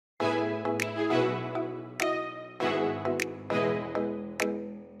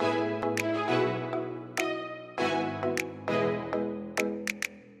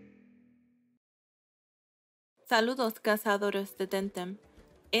Saludos cazadores de Temtem.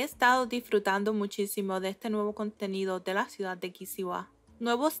 He estado disfrutando muchísimo de este nuevo contenido de la ciudad de Guía.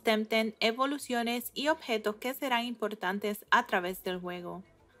 Nuevos Temtem, evoluciones y objetos que serán importantes a través del juego.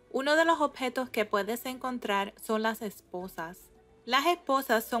 Uno de los objetos que puedes encontrar son las esposas. Las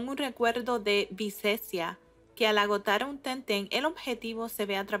esposas son un recuerdo de visesia, que al agotar un Temtem el objetivo se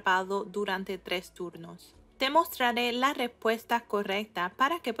ve atrapado durante 3 turnos. Te mostraré la respuesta correcta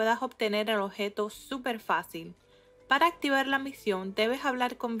para que puedas obtener el objeto súper fácil. Para activar la misión debes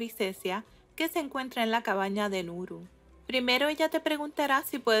hablar con Visesia, que se encuentra en la cabaña de Nuru. Primero ella te preguntará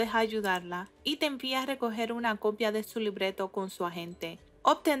si puedes ayudarla y te envía a recoger una copia de su libreto con su agente.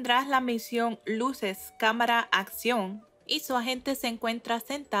 Obtendrás la misión Luces, Cámara, Acción y su agente se encuentra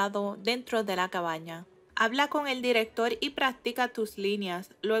sentado dentro de la cabaña. Habla con el director y practica tus líneas,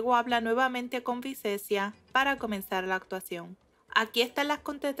 luego habla nuevamente con Visesia para comenzar la actuación. Aquí están las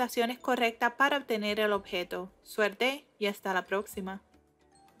contestaciones correctas para obtener el objeto. Suerte y hasta la próxima.